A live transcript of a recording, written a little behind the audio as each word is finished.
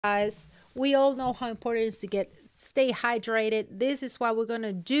Guys, we all know how important it is to stay hydrated. This is what we're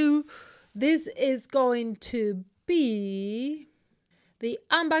gonna do. This is going to be the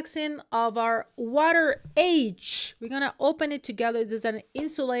unboxing of our WATERH. We're gonna open it together. This is an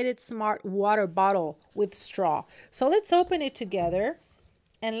insulated smart water bottle with straw. So let's open it together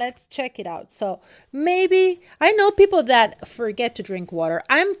and let's check it out. So maybe I know people that forget to drink water.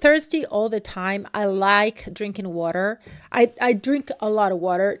 I'm thirsty all the time. I like drinking water. I drink a lot of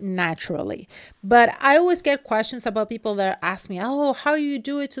water naturally, but I always get questions about people that ask me, oh, how you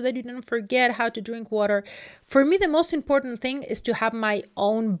do it so that you don't forget how to drink water. For me, the most important thing is to have my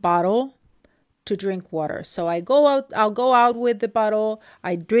own bottle to drink water. So I'll go out with the bottle,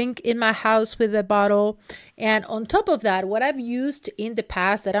 I drink in my house with the bottle. And on top of that, what I've used in the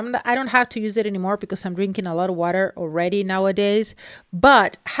past that I don't have to use it anymore because I'm drinking a lot of water already nowadays,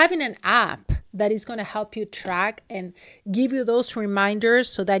 but having an app that is going to help you track and give you those reminders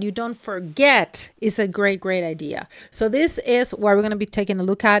so that you don't forget is a great idea. So this is what we're going to be taking a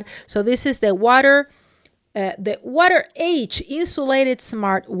look at. So this is the WATERH Insulated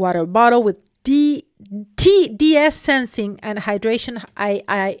Smart Water Bottle with TDS sensing and hydration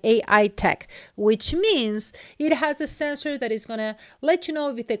AI tech, which means it has a sensor that is going to let you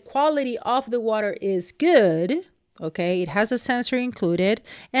know if the quality of the water is good. Okay, it has a sensor included,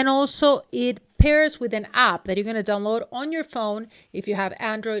 and also it pairs with an app that you're going to download on your phone if you have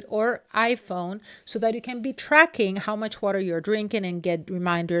Android or iPhone, so that you can be tracking how much water you're drinking and get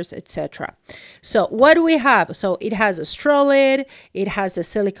reminders, etc. So what do we have? So it has a straw lid, it has a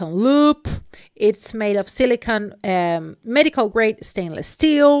silicone loop, it's made of silicone medical grade stainless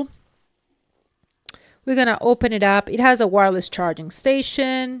steel. We're going to open it up. It has a wireless charging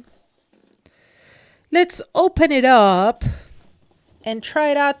station. Let's open it up and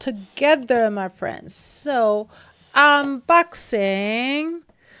try it out together, my friends. So, unboxing.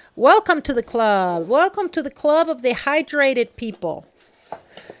 Welcome to the club. Welcome to the club of the hydrated people.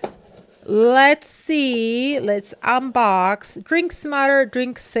 Let's see. Let's unbox. Drink smarter,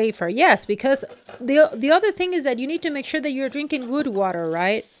 drink safer. Yes, because the other thing is that you need to make sure that you're drinking good water,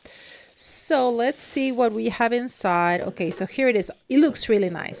 right? So let's see what we have inside. Okay, so here it is. It looks really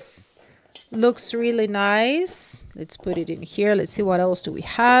nice. Looks really nice. Let's put it in here. Let's see what else do we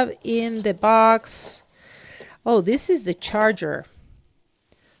have in the box. Oh, this is the charger.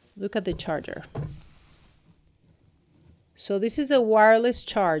 Look at the charger. So this is a wireless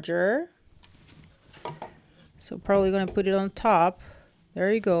charger. So probably going to put it on top.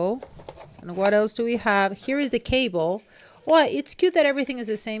 There you go. And what else do we have? Here is the cable. Well, it's cute that everything is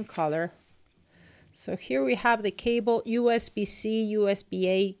the same color. So here we have the cable, USB-C,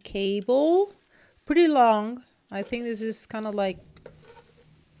 USB-A cable. Pretty long. I think this is kind of like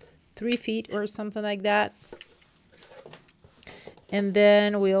 3 feet or something like that. And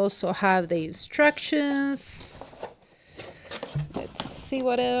then we also have the instructions. Let's see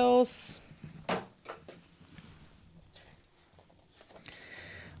what else.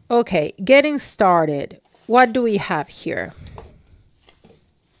 Okay, getting started. What do we have here?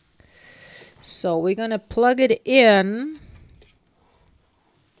 So we're going to plug it in.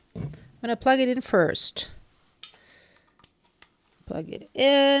 I'm going to plug it in first. Plug it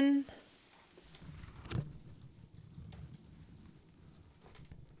in.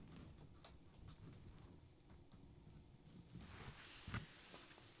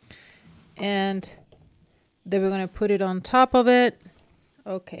 And then we're going to put it on top of it.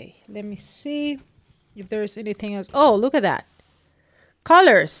 Okay, let me see if there's anything else. Oh, look at that.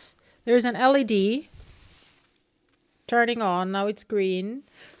 Colors. There's an LED turning on. Now it's green.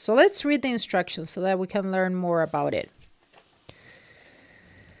 So let's read the instructions so that we can learn more about it.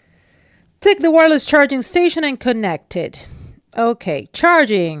 Take the wireless charging station and connect it. Okay,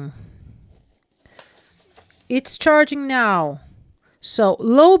 charging. It's charging now. So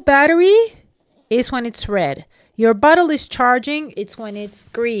low battery is when it's red. Your bottle is charging, it's when it's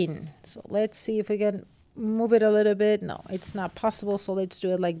green. So let's see if we can move it a little bit. No, it's not possible, so let's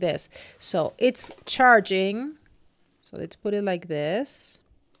do it like this. So it's charging. So let's put it like this.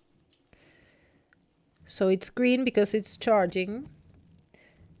 So it's green because it's charging.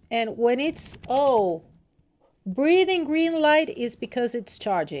 And when it's, oh, breathing green light is because it's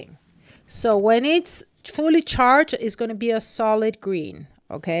charging. So when it's fully charged, it's going to be a solid green,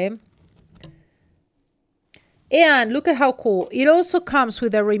 okay? And look at how cool. It also comes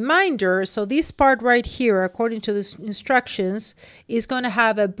with a reminder. So this part right here, according to the instructions, is going to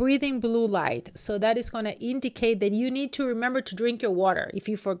have a breathing blue light. So that is going to indicate that you need to remember to drink your water if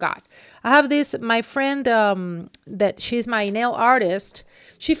you forgot. I have this, my friend, that she's my nail artist.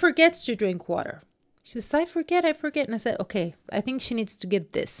 She forgets to drink water. She says, I forget. And I said, okay, I think she needs to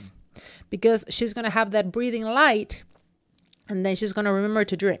get this because she's going to have that breathing light and then she's going to remember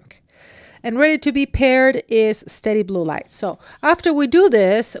to drink. And ready to be paired is steady blue light. So after we do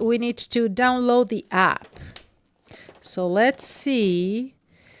this, we need to download the app. So let's see.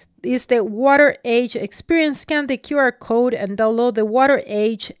 Is the WATERH experience. Scan the QR code and download the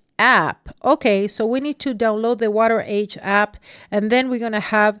WATERH app. Okay, so we need to download the WATERH app and then we're going to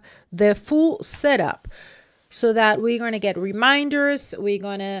have the full setup so that we're going to get reminders. We're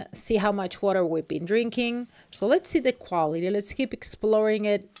going to see how much water we've been drinking. So let's see the quality. Let's keep exploring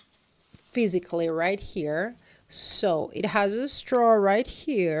it physically right here. So it has a straw right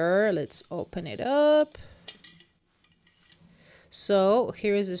here. Let's open it up. So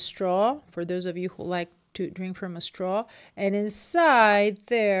here is a straw for those of you who like to drink from a straw, and inside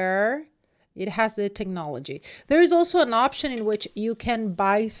there it has the technology. There is also an option in which you can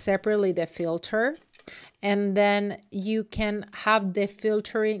buy separately the filter, and then you can have the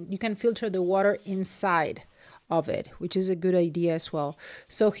filtering, you can filter the water inside of it, which is a good idea as well.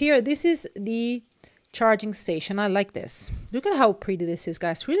 So here, this is the charging station. I like this. Look at how pretty this is,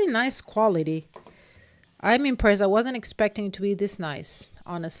 guys. Really nice quality. I'm impressed. I wasn't expecting it to be this nice,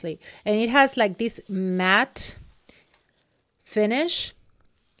 honestly. And it has like this matte finish.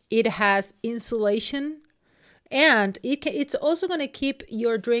 It has insulation, and it's also going to keep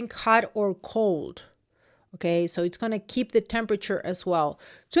your drink hot or cold. Okay, so it's going to keep the temperature as well.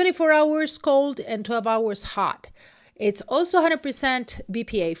 24 hours cold and 12 hours hot. It's also 100%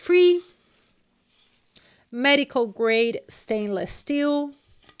 BPA free, medical grade stainless steel.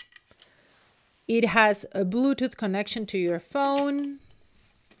 It has a Bluetooth connection to your phone.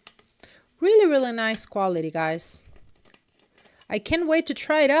 Really, really nice quality, guys. I can't wait to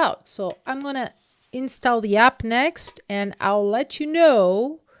try it out. So I'm going to install the app next and I'll let you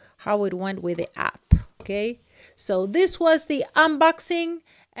know how it went with the app. Okay, so this was the unboxing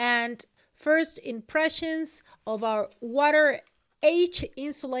and first impressions of our WATERH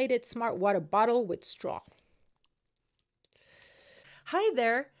Insulated Smart Water Bottle with straw. Hi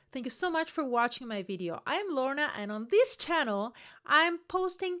there. Thank you so much for watching my video. I am Lorna, and on this channel, I'm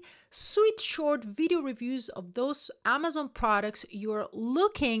posting sweet short video reviews of those Amazon products you're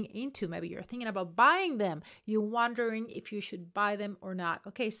looking into. Maybe you're thinking about buying them. You're wondering if you should buy them or not.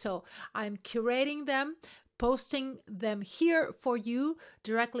 Okay, so I'm curating them, posting them here for you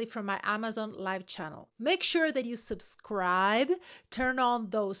directly from my Amazon live channel. Make sure that you subscribe, turn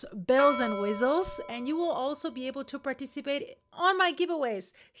on those bells and whistles, and you will also be able to participate on my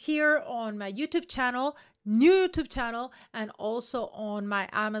giveaways here on my YouTube channel, new YouTube channel, and also on my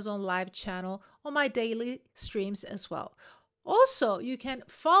Amazon live channel on my daily streams as well. Also, you can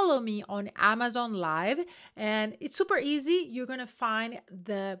follow me on Amazon Live, and it's super easy. You're going to find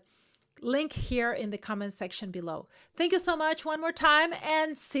the link here in the comment section below. Thank you so much one more time,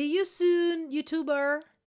 and see you soon, YouTuber.